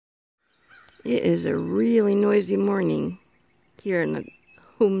It is a really noisy morning here in the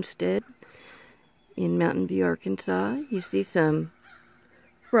homestead in Mountain View, Arkansas. You see some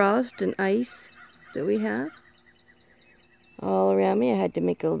frost and ice that we have all around me. I had to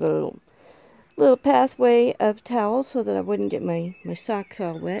make a little pathway of towels so that I wouldn't get my socks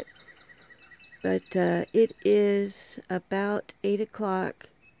all wet. But it is about 8 o'clock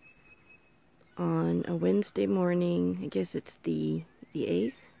on a Wednesday morning. I guess it's the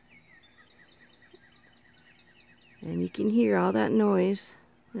 8th. And you can hear all that noise,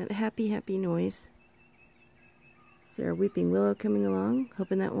 that happy noise. Is there a weeping willow coming along?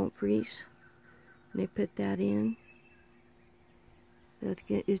 Hoping that won't freeze. And they put that in. So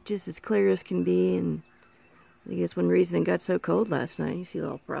it's just as clear as can be, and I guess one reason it got so cold last night. You see a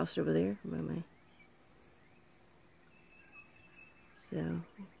little frost over there. So,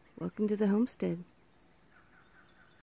 welcome to the homestead.